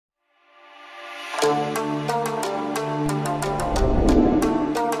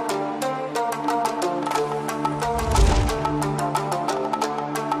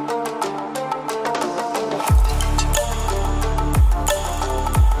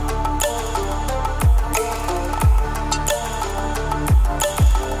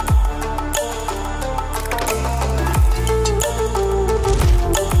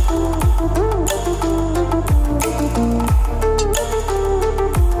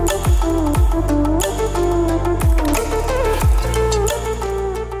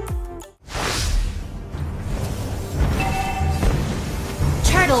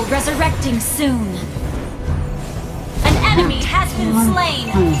Resurrecting soon. An enemy has been slain.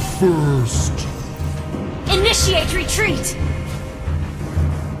 Go first. Initiate retreat.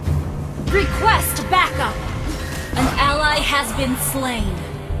 Request backup. An ally has been slain.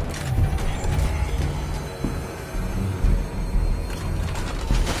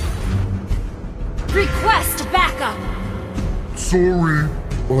 Request backup. Sorry,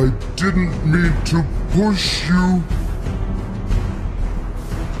 I didn't mean to push you.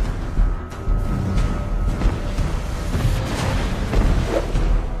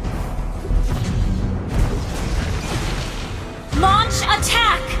 Launch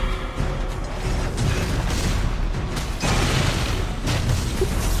attack!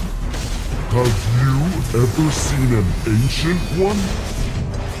 Have you ever seen an ancient one?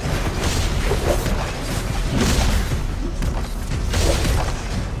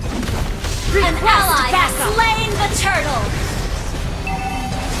 An ally has slain the turtle!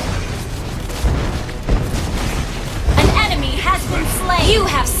 An enemy has been slain! You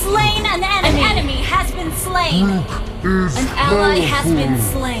have slain an enemy! An enemy has been slain! An ally has been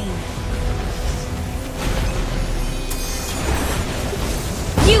slain.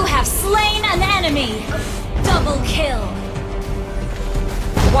 You have slain an enemy! Double kill!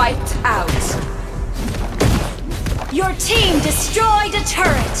 Wiped out. Your team destroyed a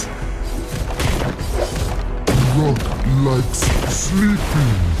turret! Grock likes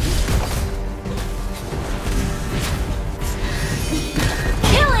sleeping.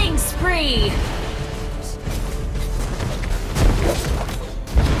 Killing spree!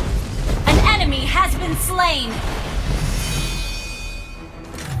 An enemy has been slain!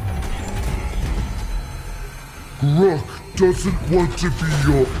 Grock doesn't want to be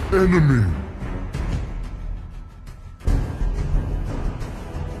your enemy.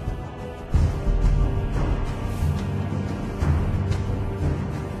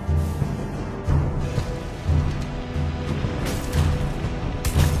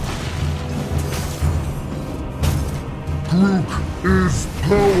 Grock is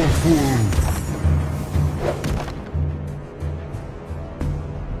powerful.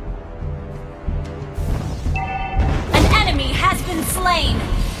 Slain!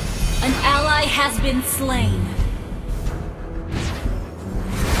 An ally has been slain.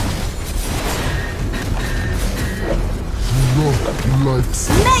 Grock likes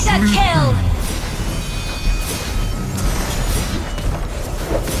Mega sleeping. kill!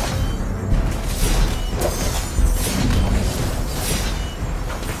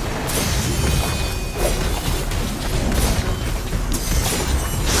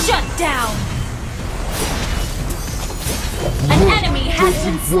 Shut down! An enemy has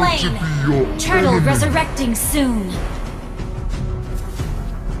been slain! Turtle resurrecting soon!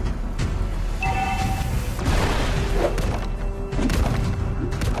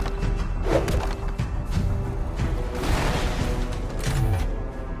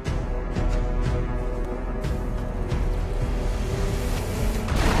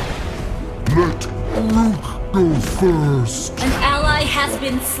 Let Grock go first. An ally has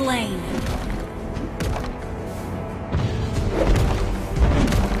been slain.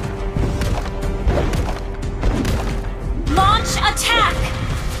 Attack!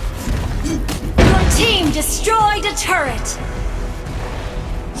 Your team destroyed a turret!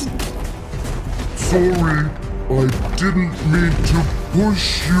 Sorry, I didn't mean to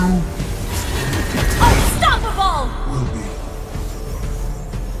push you. Unstoppable!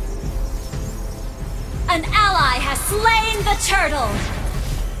 An ally has slain the turtle!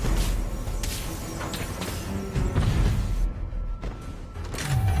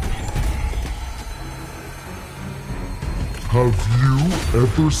 Have you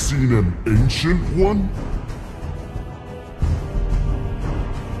ever seen an ancient one?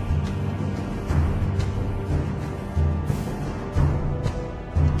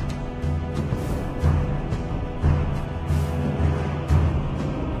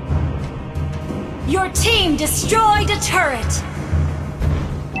 Your team destroyed a turret!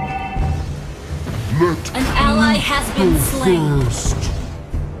 Let an ally has been slain. First.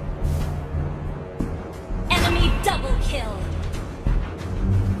 Double kill.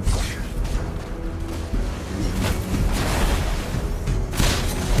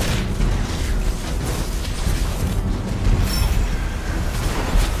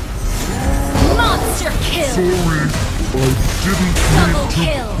 Monster kill. Sorry, I didn't mean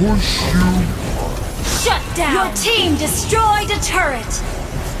to push you. Shut down. Your team destroyed a turret.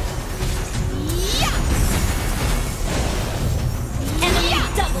 Enemy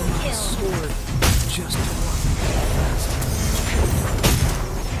double kill. Sword just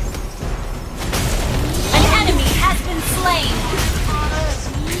An enemy has been slain.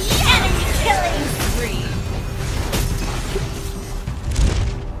 Enemy killing spree.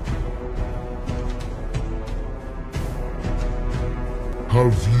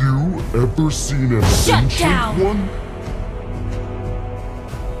 Have you ever seen an Shut ancient down. one?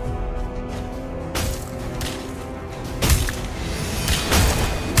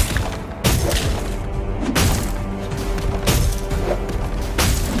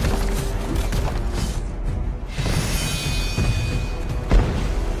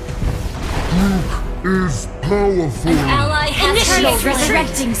 Is powerful. An ally has Initiate turret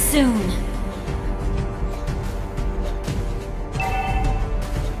resurrecting soon.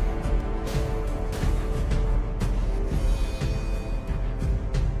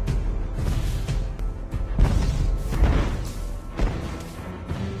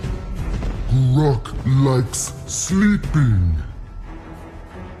 Grock likes sleeping.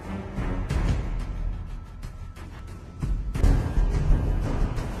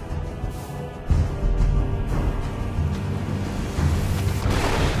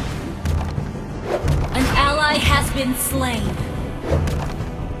 An ally has been slain.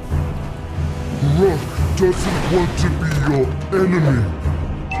 Grock doesn't want to be your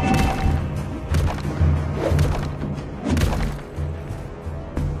enemy.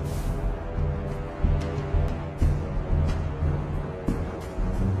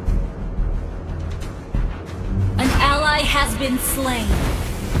 An ally has been slain.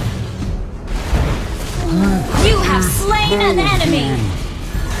 You have slain an enemy.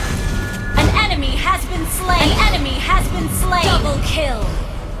 An enemy has been slain. An enemy has been slain. Double kill.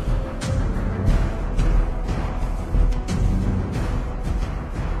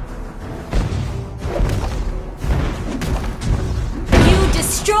 You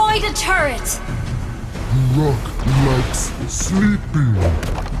destroyed a turret. Grock likes sleeping.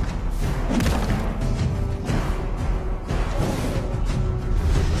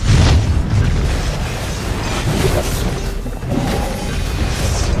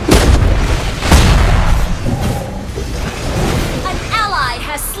 An ally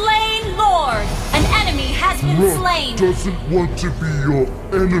has slain Lord. An enemy has been Grock slain. doesn't want to be your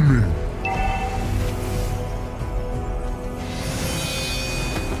enemy.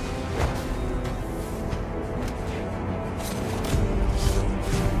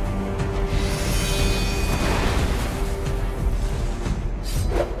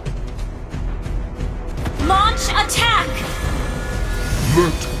 Launch attack.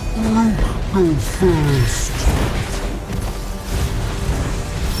 Let Grock go first.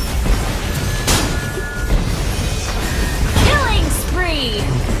 Killing spree.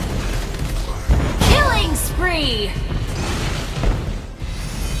 Killing spree.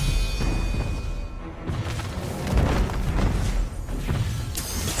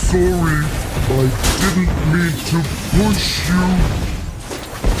 Sorry, I didn't mean to push you.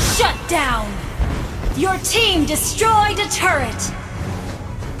 Shut down. Your team destroyed a turret.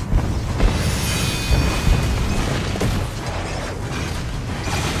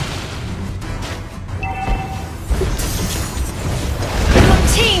 Your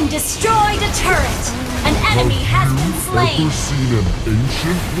team destroyed a turret. An enemy has been slain. Ever seen an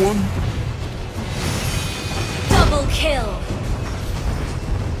ancient one? Double kill.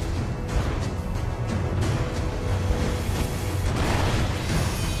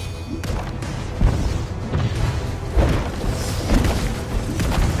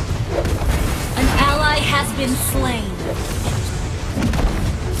 An ally has been slain.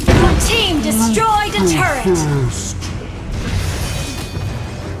 Your team destroyed a Go turret. first.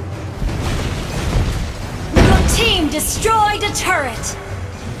 Your team destroyed a turret.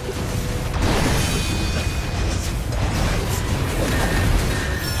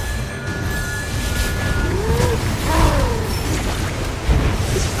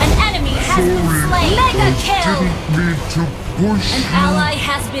 An enemy has been Sorry, slain. Mega I kill. didn't mean to push An you. ally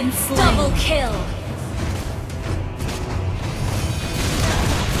has been slain. Double kill.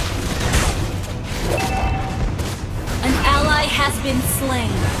 An ally has been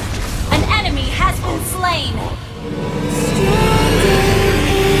slain. An enemy has been slain.